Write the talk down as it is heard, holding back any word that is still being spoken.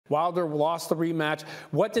Wilder lost the rematch.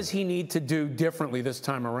 What does he need to do differently this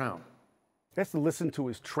time around? He has to listen to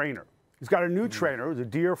his trainer. He's got a new trainer, who's a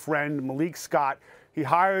dear friend, Malik Scott. He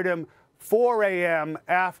hired him 4 a.m.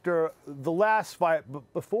 after the last fight.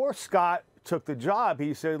 Before Scott took the job,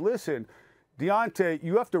 he said, listen, Deontay,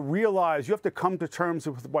 you have to realize, you have to come to terms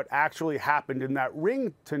with what actually happened in that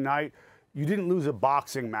ring tonight. You didn't lose a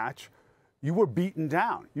boxing match. You were beaten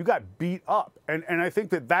down. You got beat up. And I think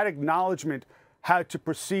that acknowledgement had to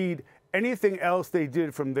precede anything else they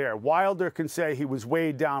did from there. Wilder can say he was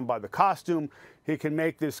weighed down by the costume. He can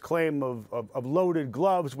make this claim of loaded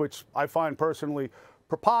gloves, which I find personally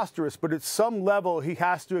preposterous, but at some level he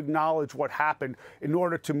has to acknowledge what happened in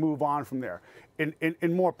order to move on from there.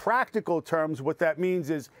 In more practical terms, what that means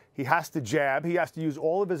is he has to jab. He has to use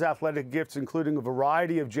all of his athletic gifts, including a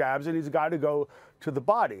variety of jabs, and he's got to go to the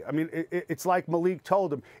body. I mean, it's like Malik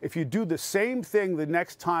told him, if you do the same thing the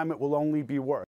next time, it will only be worse.